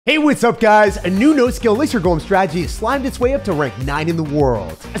Hey, what's up guys? A new no-skill Elixir Golem strategy has slimed its way up to rank 9 in the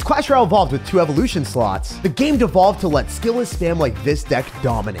world. As Clash Royale evolved with 2 evolution slots, the game devolved to let skillless spam like this deck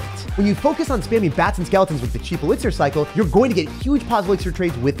dominate. When you focus on spamming bats and skeletons with the cheap Elixir cycle, you're going to get huge positive Elixir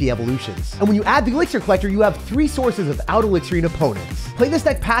trades with the evolutions. And when you add the Elixir Collector, you have 3 sources of out-Elixiring opponents. Play this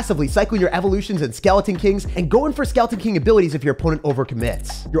deck passively, cycling your evolutions and Skeleton Kings, and go in for Skeleton King abilities if your opponent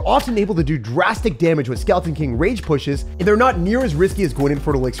overcommits. You're often able to do drastic damage with Skeleton King rage pushes, and they're not near as risky as going in for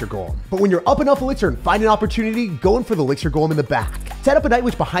an Elixir Golem. But when you're up enough Elixir and find an opportunity, go in for the Elixir Golem in the back. Set up a Night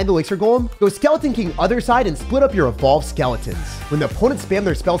Witch behind the Elixir Golem, go Skeleton King other side, and split up your evolved skeletons. When the opponents spam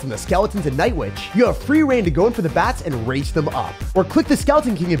their spells on the skeletons and Night Witch, you have free reign to go in for the bats and rage them up. Or click the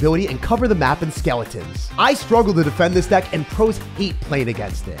Skeleton King ability and cover the map in skeletons. I struggle to defend this deck, and pros hate playing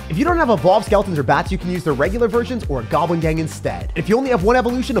against it. If you don't have evolved skeletons or bats, you can use the regular versions or a Goblin Gang instead. If you only have one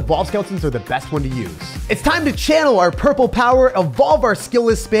evolution, evolved skeletons are the best one to use. It's time to channel our purple power, evolve our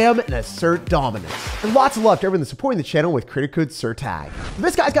skillless spam, and assert dominance. And lots of love to everyone that's supporting the channel with credit code SirTag.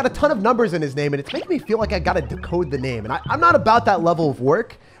 This guy's got a ton of numbers in his name, and it's making me feel like I gotta decode the name. And I'm not about that level of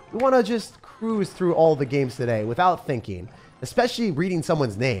work. We wanna just cruise through all the games today without thinking, especially reading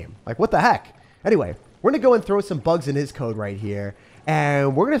someone's name. Like, what the heck? Anyway, we're gonna go and throw some bugs in his code right here.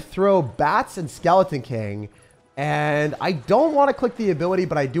 And we're gonna throw Bats and Skeleton King. And I don't wanna click the ability,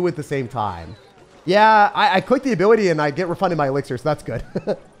 but I do at the same time. Yeah, I click the ability and I get refunded my elixir, so that's good.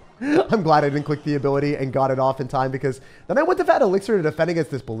 I'm glad I didn't click the ability and got it off in time, because then I wouldn't have had elixir to defend against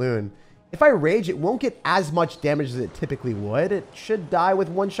this balloon. If I rage, it won't get as much damage as it typically would. It should die with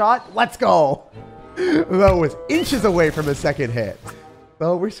one shot. Let's go. That was inches away from a second hit.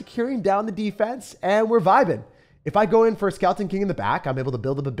 So we're securing down the defense and we're vibing. If I go in for a Skeleton King in the back, I'm able to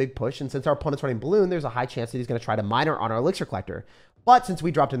build up a big push. And since our opponent's running balloon, there's a high chance that he's going to try to miner on our Elixir Collector. But since we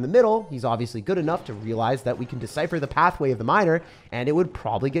dropped in the middle, he's obviously good enough to realize that we can decipher the pathway of the miner, and it would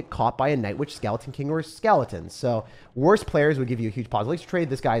probably get caught by a Night Witch, Skeleton King, or Skeleton. So worst players would give you a huge positive Elixir trade.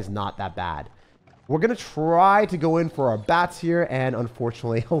 This guy is not that bad. We're going to try to go in for our bats here, and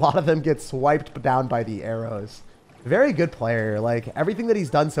unfortunately, a lot of them get swiped down by the arrows. Very good player. Like, everything that he's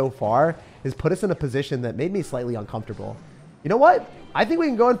done so far has put us in a position that made me slightly uncomfortable. You know what? I think we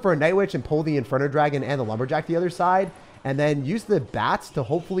can go in for a Night Witch and pull the Inferno Dragon and the Lumberjack the other side, and then use the bats to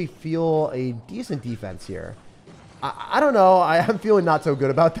hopefully feel a decent defense here. I don't know. I'm feeling not so good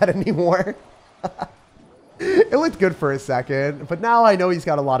about that anymore. It looked good for a second, but now I know he's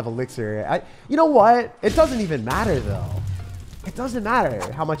got a lot of elixir. You know what? It doesn't even matter, though. It doesn't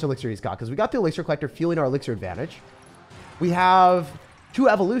matter how much elixir he's got, because we got the Elixir Collector fueling our elixir advantage. We have 2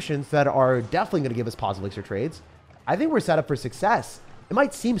 evolutions that are definitely going to give us positive elixir trades. I think we're set up for success. It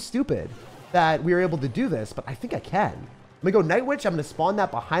might seem stupid that we were able to do this, but I think I can. I'm going to go Night Witch. I'm going to spawn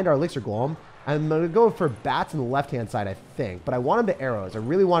that behind our Elixir Golem. I'm going to go for bats on the left-hand side, I think. But I want him to arrows. I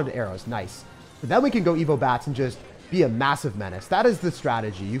really wanted to arrows. Nice. But then we can go Evo Bats and just be a massive menace. That is the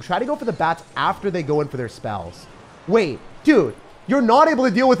strategy. You try to go for the bats after they go in for their spells. Wait, dude, you're not able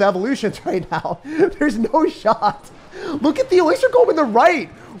to deal with evolutions right now. There's no shot. Look at the Elixir Golem in the right.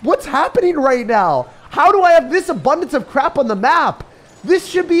 What's happening right now? How do I have this abundance of crap on the map? This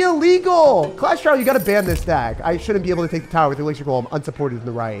should be illegal. Clash Royale, you got to ban this deck. I shouldn't be able to take the tower with the Elixir Golem unsupported in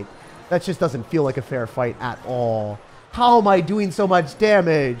the right. That just doesn't feel like a fair fight at all. How am I doing so much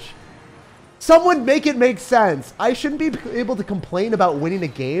damage? Someone make it make sense. I shouldn't be able to complain about winning a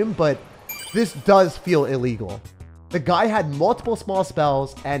game, but this does feel illegal. The guy had multiple small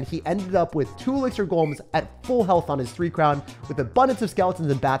spells, and he ended up with 2 Elixir Golems at full health on his 3 crown, with abundance of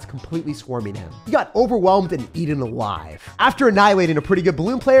skeletons and bats completely swarming him. He got overwhelmed and eaten alive. After annihilating a pretty good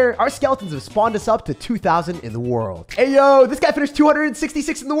balloon player, our skeletons have spawned us up to 2,000 in the world. Hey yo, this guy finished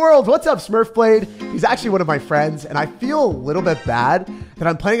 266 in the world. What's up, Smurfblade? He's actually one of my friends, and I feel a little bit bad that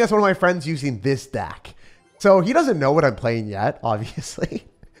I'm playing as one of my friends using this deck. So he doesn't know what I'm playing yet, obviously,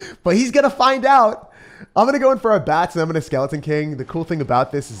 but he's gonna find out. I'm going to go in for our bats, and I'm going to Skeleton King. The cool thing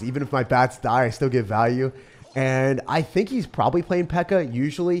about this is even if my bats die, I still get value. And I think he's probably playing P.E.K.K.A.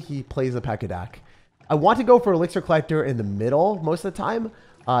 Usually, he plays a P.E.K.K.A. deck. I want to go for Elixir Collector in the middle most of the time,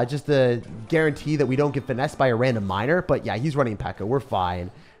 just to guarantee that we don't get finessed by a random miner. But yeah, he's running P.E.K.K.A. We're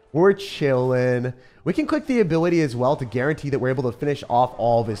fine. We're chilling. We can click the ability as well to guarantee that we're able to finish off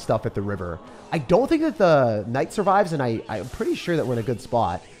all of his stuff at the river. I don't think that the Knight survives, and I'm pretty sure that we're in a good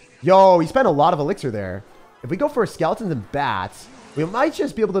spot. Yo, he spent a lot of elixir there. If we go for skeletons and bats, we might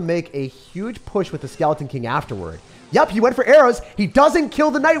just be able to make a huge push with the Skeleton King afterward. Yep, he went for arrows. He doesn't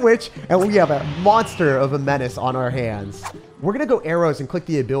kill the Night Witch, and we have a monster of a menace on our hands. We're going to go arrows and click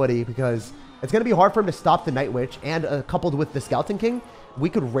the ability because it's going to be hard for him to stop the Night Witch, and coupled with the Skeleton King, we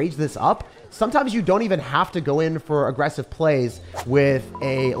could rage this up. Sometimes you don't even have to go in for aggressive plays with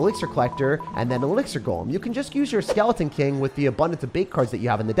a Elixir Collector and then Elixir Golem. You can just use your Skeleton King with the abundance of bait cards that you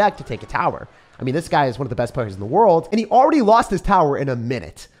have in the deck to take a tower. I mean, this guy is one of the best players in the world, and he already lost his tower in a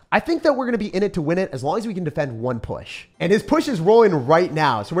minute. I think that we're going to be in it to win it as long as we can defend one push. And his push is rolling right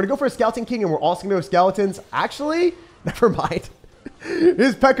now. So we're going to go for a Skeleton King, and we're also going to go Skeletons. Actually, never mind.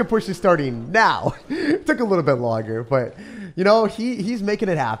 His P.E.K.K.A push is starting now. It took a little bit longer, but, you know, he's making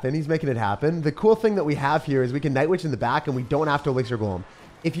it happen. He's making it happen. The cool thing that we have here is we can Night Witch in the back, and we don't have to Elixir Golem.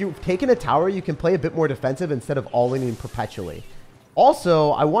 If you've taken a tower, you can play a bit more defensive instead of all-in perpetually.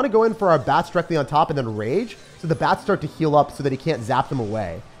 Also, I want to go in for our bats directly on top and then rage, so the bats start to heal up so that he can't zap them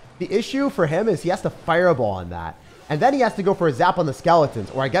away. The issue for him is he has to fireball on that. And then he has to go for a zap on the skeletons.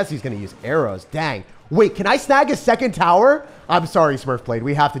 Or I guess he's going to use arrows. Dang. Wait, can I snag his second tower? I'm sorry, Smurfblade.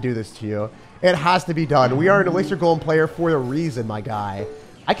 We have to do this to you. It has to be done. We are an Elixir Golem player for a reason, my guy.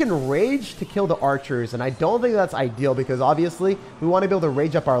 I can rage to kill the archers, and I don't think that's ideal because obviously we want to be able to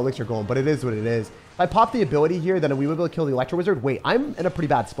rage up our Elixir Golem, but it is what it is. If I pop the ability here, then we will be able to kill the Electro Wizard. Wait, I'm in a pretty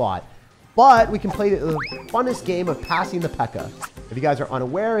bad spot. But we can play the funnest game of passing the P.E.K.K.A. If you guys are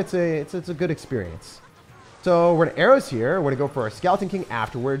unaware, it's a good experience. So we're going to arrows here. We're going to go for our Skeleton King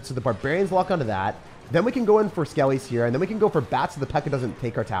afterwards. So the Barbarians lock onto that. Then we can go in for Skellies here. And then we can go for Bats so the P.E.K.K.A doesn't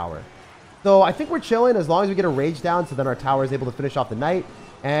take our tower. So I think we're chilling as long as we get a Rage down. So then our tower is able to finish off the Knight.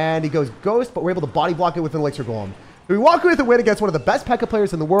 And he goes Ghost, but we're able to body block it with an Elixir Golem. We walk away with a win against one of the best P.E.K.K.A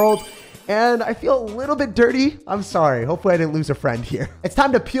players in the world. And I feel a little bit dirty. I'm sorry. Hopefully I didn't lose a friend here. It's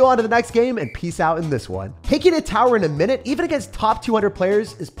time to peel on to the next game and peace out in this one. Taking a tower in a minute, even against top 200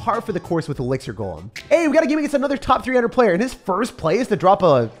 players, is par for the course with Elixir Golem. Hey, we got a game against another top 300 player, and his first play is to drop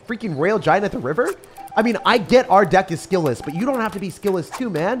a freaking Royale Giant at the river? I mean, I get our deck is skillless, but you don't have to be skillless too,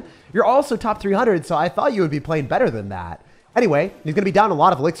 man. You're also top 300, so I thought you would be playing better than that. Anyway, he's going to be down a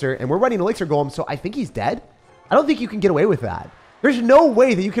lot of Elixir, and we're running Elixir Golem, so I think he's dead. I don't think you can get away with that. There's no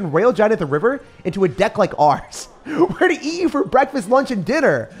way that you can Royale Giant at the river into a deck like ours. We're going to eat you for breakfast, lunch, and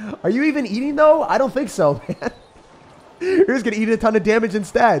dinner. Are you even eating, though? I don't think so, man. You're just going to eat a ton of damage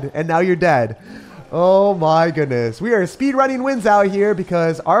instead, and now you're dead. Oh, my goodness. We are speedrunning wins out here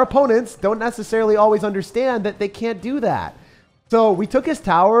because our opponents don't necessarily always understand that they can't do that. So we took his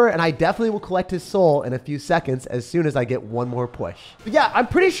tower, and I definitely will collect his soul in a few seconds as soon as I get one more push. But yeah, I'm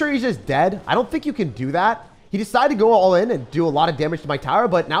pretty sure he's just dead. I don't think you can do that. He decided to go all in and do a lot of damage to my tower,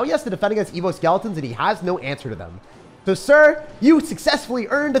 but now he has to defend against Evo Skeletons, and he has no answer to them. So, sir, you successfully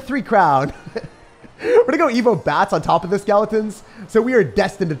earned a 3 crown. We're going to go Evo Bats on top of the Skeletons, so we are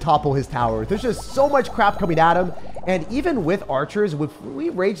destined to topple his tower. There's just so much crap coming at him, and even with archers, if we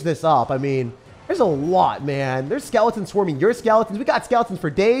rage this up, I mean, there's a lot, man. There's skeletons swarming your skeletons. We got skeletons for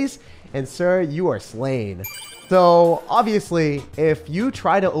days, and, sir, you are slain. So, obviously, if you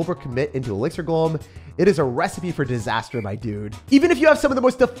try to overcommit into Elixir Golem, it is a recipe for disaster, my dude. Even if you have some of the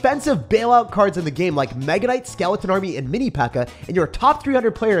most defensive bailout cards in the game, like Mega Knight, Skeleton Army, and Mini P.E.K.K.A, and you're a top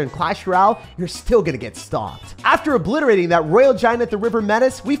 300 player in Clash Royale, you're still gonna get stomped. After obliterating that Royale Giant at the River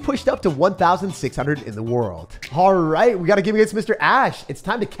menace, we've pushed up to 1,600 in the world. All right, we got a game against Mr. Ash. It's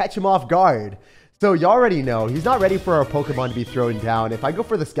time to catch him off guard. So you already know, he's not ready for our Pokemon to be thrown down. If I go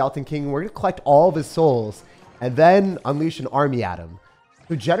for the Skeleton King, we're gonna collect all of his souls and then unleash an army at him.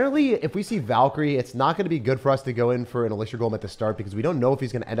 So generally, if we see Valkyrie, it's not going to be good for us to go in for an Elixir Golem at the start because we don't know if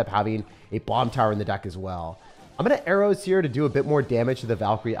he's going to end up having a bomb tower in the deck as well. I'm going to arrows here to do a bit more damage to the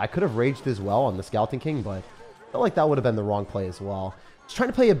Valkyrie. I could have raged as well on the Skeleton King, but I felt like that would have been the wrong play as well. Just trying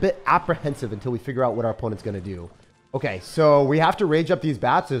to play a bit apprehensive until we figure out what our opponent's going to do. Okay, so we have to rage up these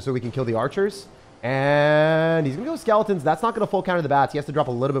bats so we can kill the archers. And he's going to go Skeletons. That's not going to full counter the bats. He has to drop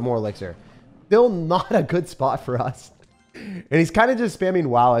a little bit more Elixir. Still not a good spot for us. And he's kind of just spamming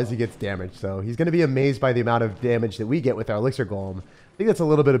WoW as he gets damaged. So he's going to be amazed by the amount of damage that we get with our Elixir Golem. I think that's a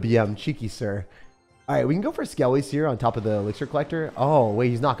little bit of BM. Cheeky, sir. All right, we can go for Skellies here on top of the Elixir Collector. Oh,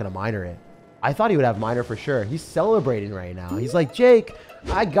 wait, he's not going to miner it. I thought he would have miner for sure. He's celebrating right now. He's like, Jake,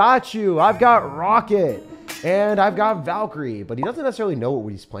 I got you. I've got Rocket. And I've got Valkyrie. But he doesn't necessarily know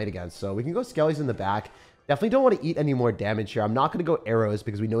what he's playing against. So we can go Skellies in the back. Definitely don't want to eat any more damage here. I'm not going to go arrows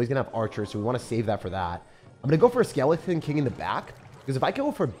because we know he's going to have archers. So we want to save that for that. I'm going to go for a Skeleton King in the back, because if I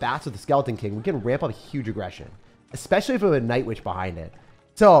go for bats with the Skeleton King, we can ramp up a huge aggression, especially if we have a Night Witch behind it.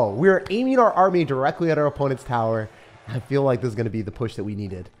 So we're aiming our army directly at our opponent's tower. I feel like this is going to be the push that we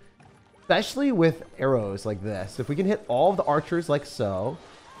needed, especially with arrows like this. If we can hit all of the archers like so,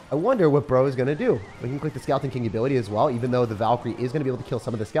 I wonder what bro is going to do. We can click the Skeleton King ability as well. Even though the Valkyrie is going to be able to kill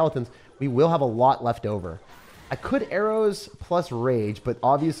some of the skeletons, we will have a lot left over. I could arrows plus rage, but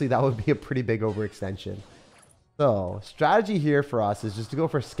obviously that would be a pretty big overextension. So strategy here for us is just to go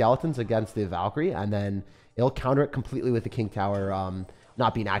for skeletons against the Valkyrie, and then it'll counter it completely with the King Tower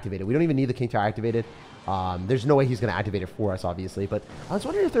not being activated. We don't even need the King Tower activated. There's no way he's going to activate it for us, obviously. But I was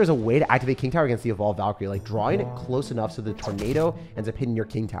wondering if there's a way to activate King Tower against the Evolved Valkyrie, like drawing it close enough so the tornado ends up hitting your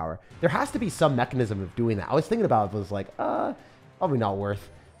King Tower. There has to be some mechanism of doing that. I was thinking about it, but was like, probably not worth.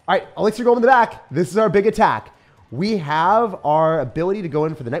 All right, Elixir Golem in the back. This is our big attack. We have our ability to go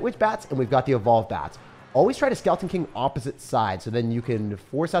in for the Night Witch bats, and we've got the Evolved bats. Always try to Skeleton King opposite side, so then you can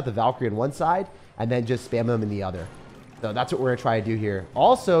force out the Valkyrie on one side, and then just spam them in the other. So that's what we're going to try to do here.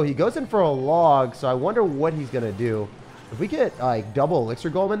 Also, he goes in for a log, so I wonder what he's going to do. If we get like double Elixir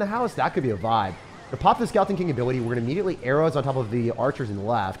Golem in the house, that could be a vibe. To pop the Skeleton King ability, we're going to immediately arrows on top of the archers in the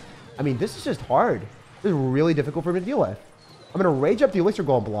left. I mean, this is just hard. This is really difficult for him to deal with. I'm going to rage up the Elixir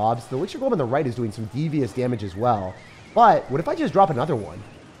Golem blobs. The Elixir Golem on the right is doing some devious damage as well. But what if I just drop another one?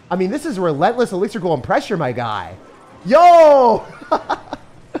 I mean, this is relentless Elixir Golem pressure, my guy. Yo!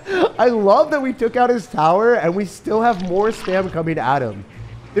 I love that we took out his tower and we still have more spam coming at him.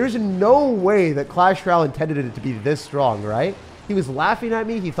 There's no way that Clash Royale intended it to be this strong, right? He was laughing at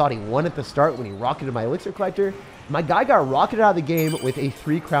me. He thought he won at the start when he rocketed my Elixir Collector. My guy got rocketed out of the game with a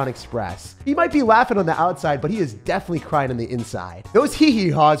 3-Crown Express. He might be laughing on the outside, but he is definitely crying on the inside. Those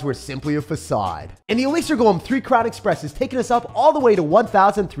hee-hee-haws were simply a facade. And the Elixir Golem 3-Crown Express is taking us up all the way to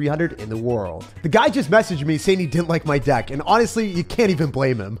 1,300 in the world. The guy just messaged me saying he didn't like my deck, and honestly, you can't even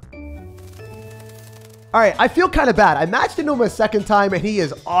blame him. All right, I feel kind of bad. I matched into him a second time, and he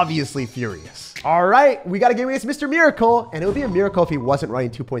is obviously furious. All right, we got a game against Mr. Miracle, and it would be a miracle if he wasn't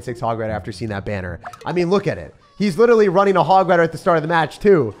running 2.6 Hog Rider after seeing that banner. I mean, look at it. He's literally running a Hog Rider at the start of the match,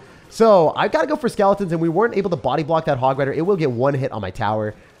 too. So I've got to go for skeletons, and we weren't able to body block that Hog Rider. It will get one hit on my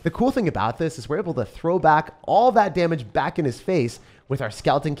tower. The cool thing about this is we're able to throw back all that damage back in his face with our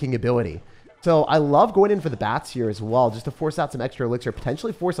Skeleton King ability. So I love going in for the bats here as well, just to force out some extra elixir,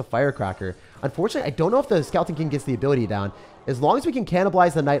 potentially force a firecracker. Unfortunately, I don't know if the Skeleton King gets the ability down. As long as we can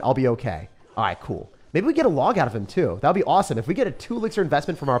cannibalize the knight, I'll be okay. All right, cool. Maybe we get a log out of him too. That would be awesome. If we get a 2 elixir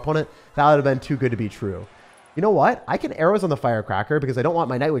investment from our opponent, that would have been too good to be true. You know what? I can arrows on the firecracker because I don't want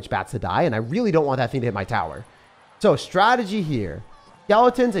my Night Witch bats to die, and I really don't want that thing to hit my tower. So strategy here.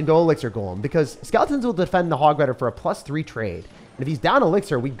 Skeletons and go Elixir Golem, because Skeletons will defend the Hog Rider for a +3 trade. And if he's down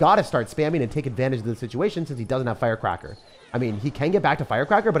Elixir, we got to start spamming and take advantage of the situation since he doesn't have Firecracker. I mean, he can get back to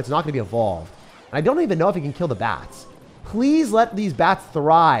Firecracker, but it's not going to be evolved. And I don't even know if he can kill the bats. Please let these bats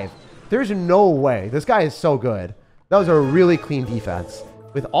thrive. There's no way. This guy is so good. That was a really clean defense.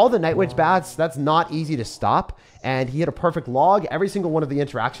 With all the Night Witch bats, that's not easy to stop. And he hit a perfect log. Every single one of the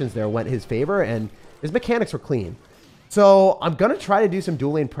interactions there went his favor, and his mechanics were clean. So I'm going to try to do some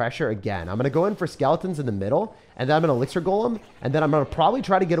dual lane pressure again. I'm going to go in for skeletons in the middle, and then I'm going to Elixir Golem, and then I'm going to probably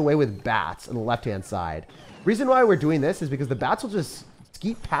try to get away with bats on the left-hand side. Reason why we're doing this is because the bats will just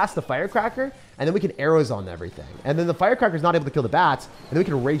skeet past the Firecracker, and then we can arrows on everything. And then the Firecracker's not able to kill the bats, and then we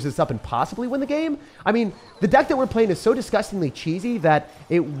can rage this up and possibly win the game. I mean, the deck that we're playing is so disgustingly cheesy that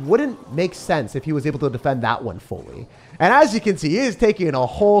it wouldn't make sense if he was able to defend that one fully. And as you can see, he is taking a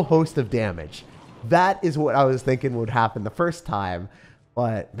whole host of damage. That is what I was thinking would happen the first time.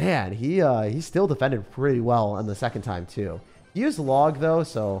 But man, he still defended pretty well on the second time too. He used log though,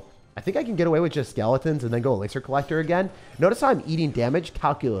 so I think I can get away with just skeletons and then go Elixir Collector again. Notice how I'm eating damage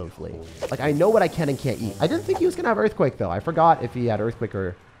calculatively. Like I know what I can and can't eat. I didn't think he was going to have Earthquake though. I forgot if he had Earthquake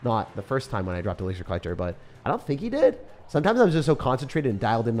or not the first time when I dropped Elixir Collector, but I don't think he did. Sometimes I'm just so concentrated and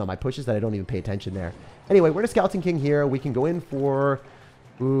dialed in on my pushes that I don't even pay attention there. Anyway, we're in a Skeleton King here. We can go in for...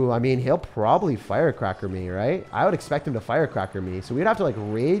 Ooh, I mean, he'll probably Firecracker me, right? I would expect him to Firecracker me. So we'd have to like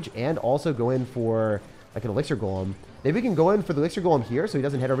rage and also go in for like an Elixir Golem. Maybe we can go in for the Elixir Golem here so he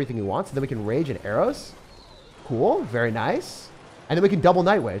doesn't hit everything he wants. And then we can rage and arrows. Cool, very nice. And then we can double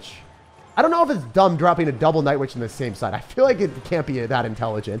Night Witch. I don't know if it's dumb dropping a double Night Witch on the same side. I feel like it can't be that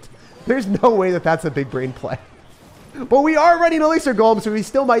intelligent. There's no way that that's a big brain play. But we are running Elixir Golem, so we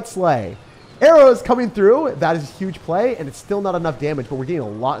still might slay. Arrows coming through. That is a huge play, and it's still not enough damage, but we're getting a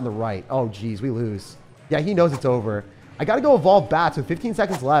lot in the right. Oh, geez, we lose. Yeah, he knows it's over. I got to go evolve bats with 15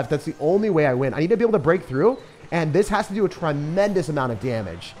 seconds left. That's the only way I win. I need to be able to break through, and this has to do a tremendous amount of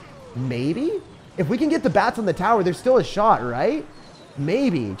damage. Maybe? If we can get the bats on the tower, there's still a shot, right?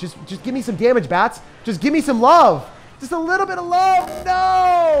 Maybe. Just give me some damage, bats. Just give me some love. Just a little bit of love.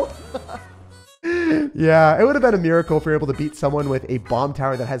 No! Yeah, it would have been a miracle if we were able to beat someone with a bomb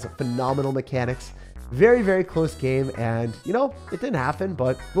tower that has phenomenal mechanics. Very, very close game, and, you know, it didn't happen,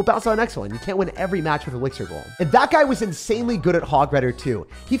 but we'll bounce on the next one. You can't win every match with Elixir Golem. And that guy was insanely good at Hog Rider too.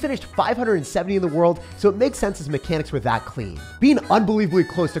 He finished 570 in the world, so it makes sense his mechanics were that clean. Being unbelievably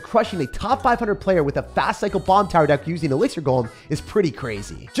close to crushing a top 500 player with a fast cycle bomb tower deck using Elixir Golem is pretty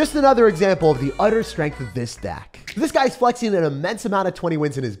crazy. Just another example of the utter strength of this deck. This guy's flexing an immense amount of 20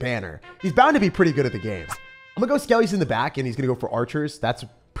 wins in his banner. He's bound to be pretty good at the game. I'm gonna go Skellies in the back, and he's gonna go for Archers. That's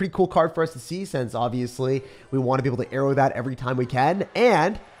pretty cool card for us to see, since obviously we want to be able to arrow that every time we can.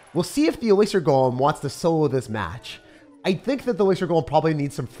 And we'll see if the Elixir Golem wants to solo this match. I think that the Elixir Golem probably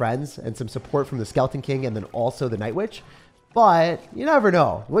needs some friends and some support from the Skeleton King and then also the Night Witch, but you never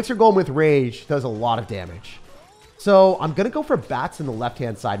know. Elixir Golem with Rage does a lot of damage. So I'm going to go for bats in the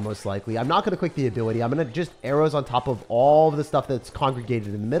left-hand side most likely. I'm not going to click the ability. I'm going to just arrows on top of all of the stuff that's congregated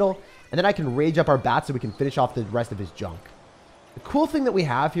in the middle, and then I can rage up our bats so we can finish off the rest of his junk. The cool thing that we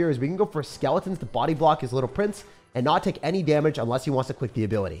have here is we can go for skeletons to body block his Little Prince and not take any damage unless he wants to click the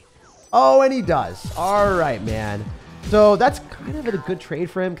ability. Oh, and he does. All right, man. So that's kind of a good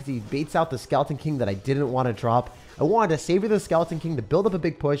trade for him because he baits out the Skeleton King that I didn't want to drop. I wanted to savor the Skeleton King to build up a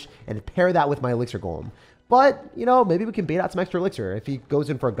big push and pair that with my Elixir Golem. But, you know, maybe we can bait out some extra Elixir. If he goes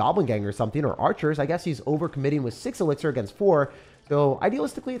in for a Goblin Gang or something, or Archers, I guess he's overcommitting with 6 Elixir against 4. So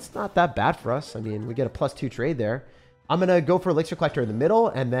idealistically, it's not that bad for us. I mean, we get a +2 trade there. I'm going to go for Elixir Collector in the middle,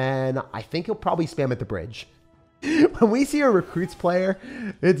 and then I think he'll probably spam at the bridge. When we see a Recruits player,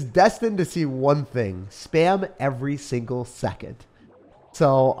 it's destined to see one thing: spam every single second.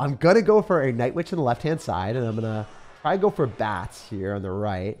 So I'm going to go for a Night Witch on the left-hand side, and I'm going to try to go for bats here on the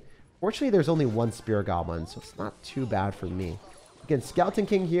right. Fortunately, there's only 1 Spear Goblin, so it's not too bad for me. Again, Skeleton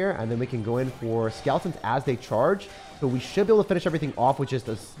King here, and then we can go in for Skeletons as they charge. So we should be able to finish everything off with just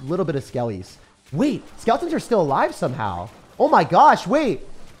a little bit of Skellies. Wait, Skeletons are still alive somehow. Oh my gosh, wait.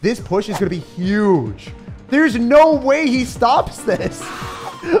 This push is going to be huge. There's no way he stops this.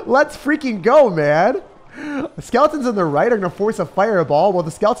 Let's freaking go, man. The Skeletons on the right are going to force a fireball, while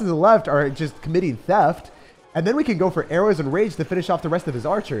the Skeletons on the left are just committing theft. And then we can go for arrows and rage to finish off the rest of his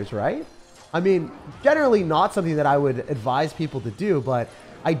archers, right? I mean, generally not something that I would advise people to do, but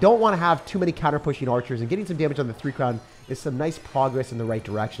I don't want to have too many counter-pushing archers, and getting some damage on the 3 crown is some nice progress in the right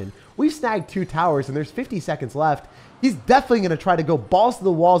direction. We've snagged 2 towers, and there's 50 seconds left. He's definitely going to try to go balls to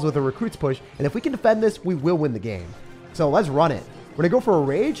the walls with a Recruits push, and if we can defend this, we will win the game. So let's run it. We're going to go for a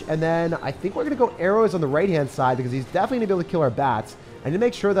rage, and then I think we're going to go arrows on the right-hand side because he's definitely going to be able to kill our bats. And to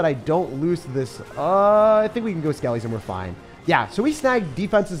make sure that I don't lose to this, I think we can go Skellies and we're fine. Yeah, so we snagged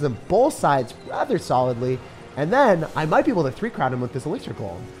defenses on both sides rather solidly. And then I might be able to 3 crown him with this Elixir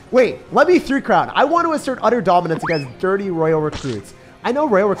Golem. Wait, let me 3 crown. I want to assert utter dominance against dirty Royal Recruits. I know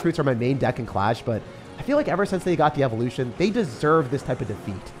Royal Recruits are my main deck in Clash, but I feel like ever since they got the evolution, they deserve this type of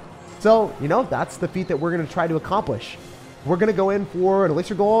defeat. So, you know, that's the feat that we're going to try to accomplish. We're going to go in for an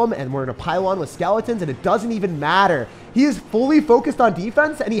Elixir Golem, and we're going to pile on with Skeletons, and it doesn't even matter. He is fully focused on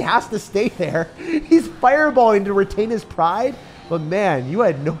defense, and he has to stay there. He's fireballing to retain his pride, but man, you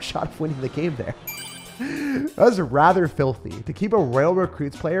had no shot of winning the game there. That was rather filthy. To keep a Royal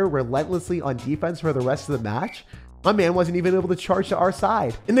Recruits player relentlessly on defense for the rest of the match, my man wasn't even able to charge to our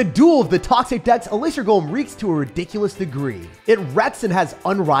side. In the duel of the toxic decks, Elixir Golem reeks to a ridiculous degree. It wrecks and has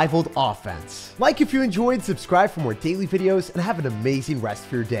unrivaled offense. Like if you enjoyed, subscribe for more daily videos, and have an amazing rest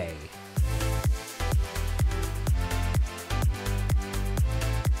of your day.